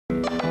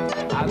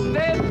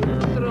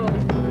adentro.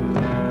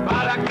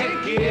 ¿Para qué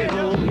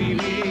quiero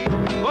vivir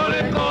con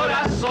el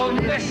corazón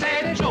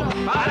deshecho?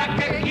 ¿Para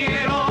qué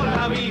quiero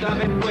la vida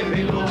después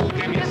de lo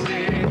que me has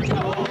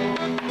hecho?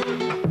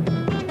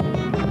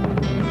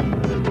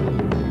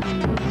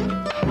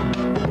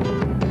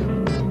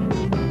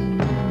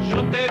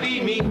 Yo te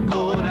di mi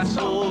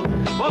corazón,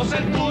 vos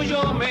el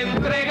tuyo me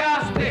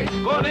entregaste,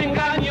 con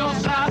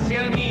engaños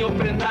hacia el mío,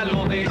 prenda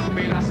lo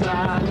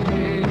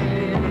despedazaste.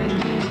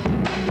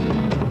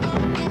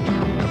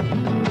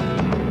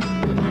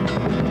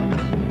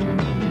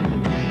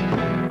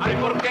 Ay,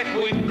 ¿por qué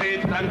fuiste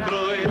tan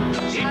cruel?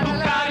 Si tu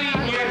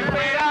cariño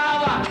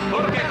esperaba,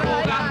 ¿por qué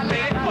jugaste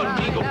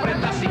conmigo,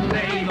 prenda si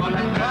te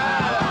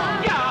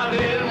idolatraba? Ya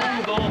del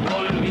mundo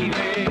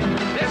olvidé,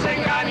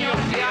 desengaños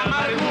y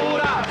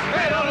amargura,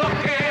 pero lo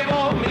que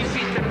vos me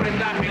hiciste,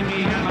 prenda que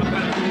mi alma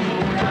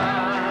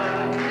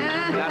perdura.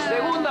 La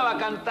segunda va a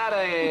cantar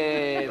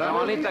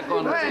Ramonita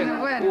con...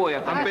 Bueno. Uy,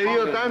 han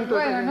pedido tanto.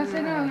 Bueno, no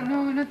sé,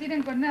 no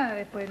tienen con nada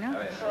después, ¿no? A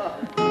ver.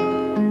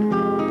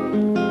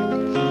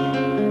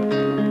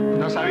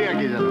 No sabía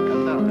que ella lo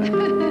cantaba.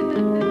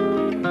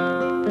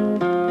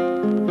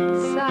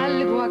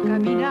 Salgo a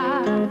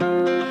caminar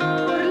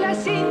por la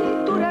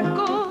cintura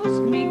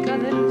cósmica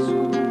del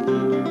sur.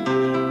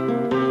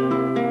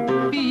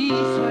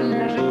 Piso en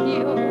la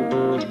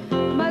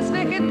región más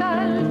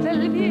vegetal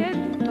del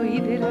viento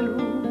y de la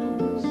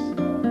luz.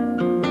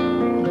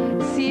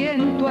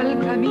 Siento al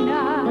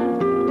caminar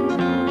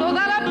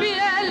toda la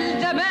piel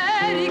de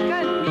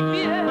América en mi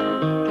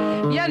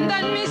piel y anda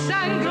en mi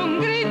sangre un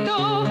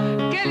grito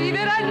que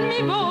libera en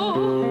mi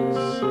voz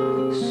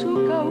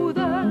su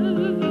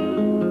caudal.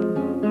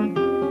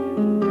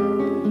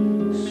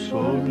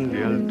 Sol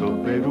de Alto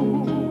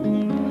Perú,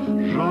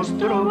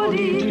 rostro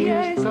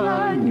Bolivia,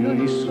 estaño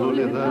y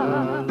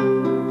soledad.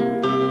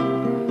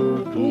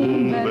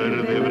 Un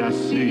verde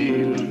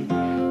Brasil,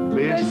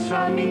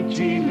 besa mi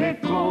Chile,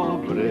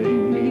 cobre y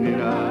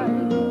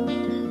mineral.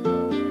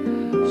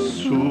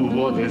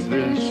 Subo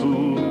desde el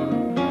sur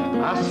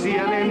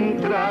hacia la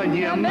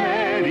entraña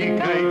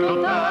América y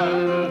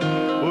total,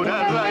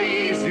 una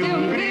raíz de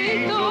un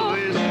grito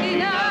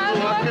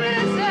destinado a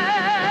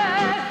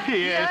crecer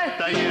y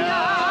estallar.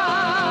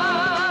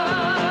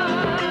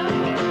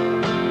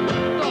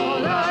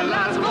 Todas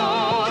las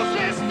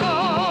voces,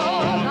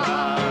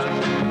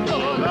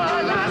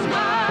 todas las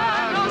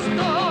manos,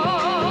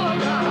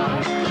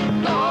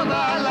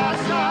 toda la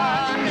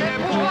sangre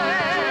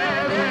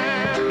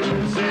puede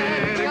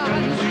ser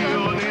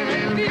canción en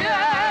el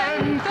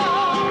viento.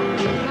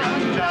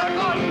 Canta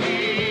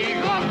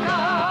conmigo,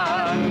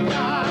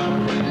 canta,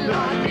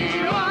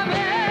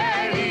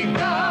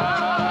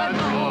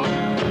 latinoamericano,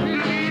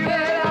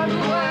 libera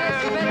tu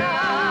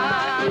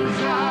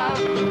esperanza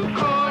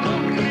con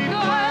un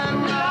grito en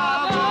la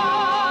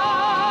voz,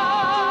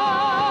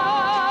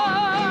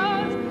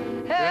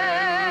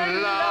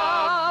 en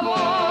la voz.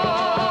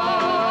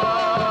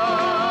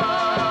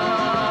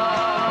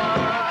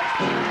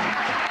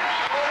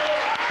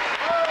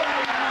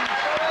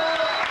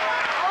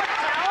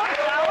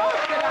 Otra.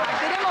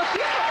 ¿Tenemos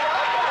tiempo para otra?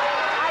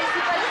 Ay, sí,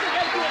 parece que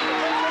hay tiempo.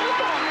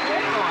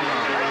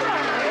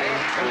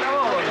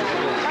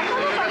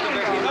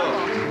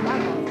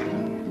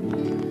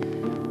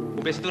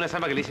 Un besito, una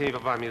samba que le hice a mi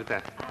papá,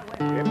 Mirta.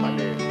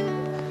 Épale.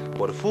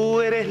 Por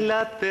fuera es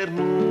la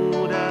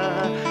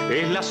ternura,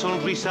 es la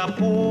sonrisa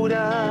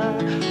pura,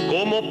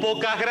 como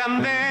pocas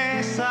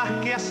grandezas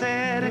que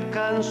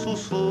acercan su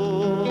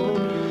sol.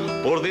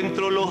 Por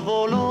dentro los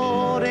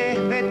dolores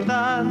de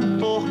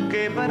tantos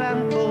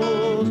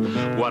quebrantos,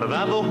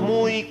 guardados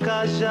muy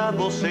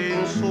callados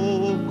en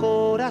su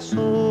corazón.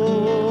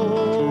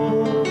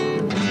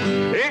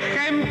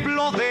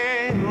 Ejemplo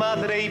de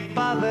madre y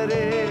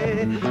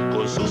padre,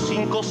 con sus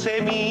 5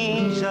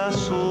 semillas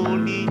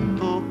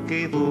solito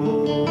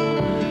quedó.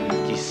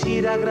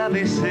 Quisiera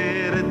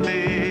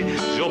agradecerte,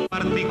 yo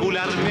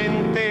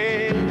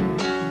particularmente,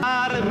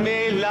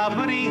 darme el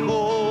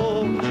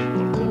abrigo,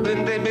 por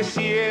comprenderme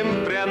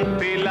siempre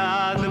ante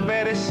la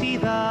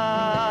adversidad.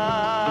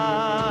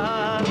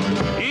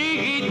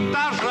 Y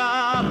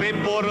guitarra de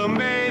por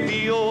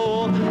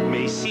medio,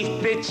 me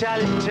hiciste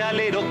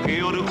chalchalero,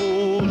 qué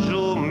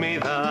orgullo me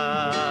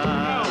da.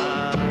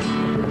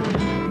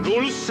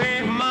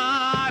 Dulces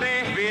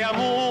mares de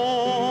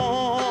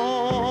amor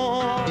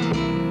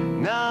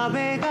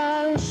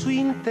navegan su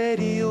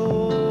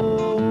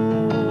interior.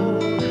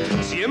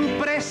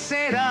 Siempre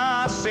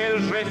serás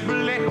el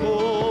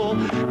reflejo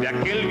de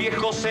aquel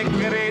viejo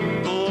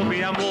secreto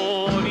de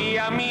amor y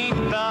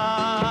amistad.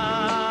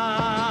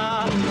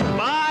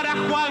 Para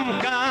Juan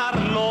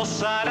Carlos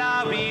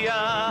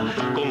Saravia,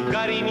 con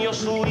cariño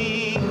su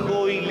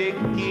hijo y le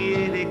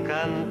quiere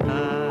cantar.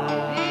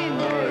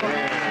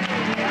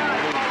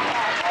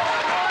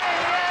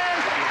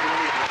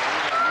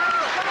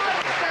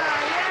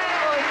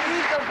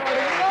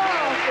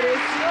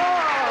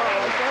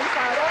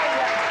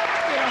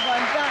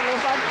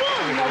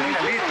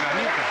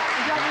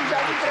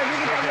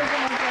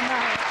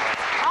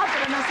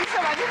 Pero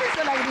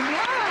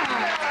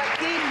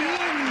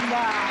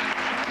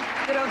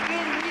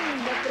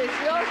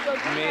precioso.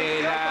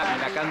 Me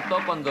la cantó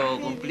cuando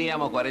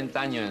cumplíamos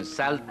 40 años en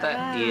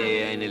Salta y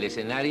en el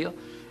escenario.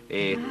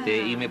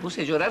 Y me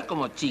puse a llorar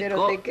como chico.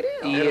 Pero te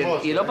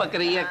creo. Y el opa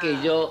creía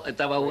que yo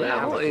estaba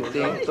jugando.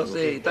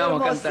 Entonces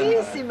estábamos cantando.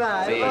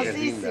 Hermosísima, Sí,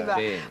 hermosísima.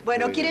 sí.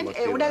 Bueno, Muy ¿quieren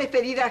emotiva. una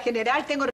despedida general? Tengo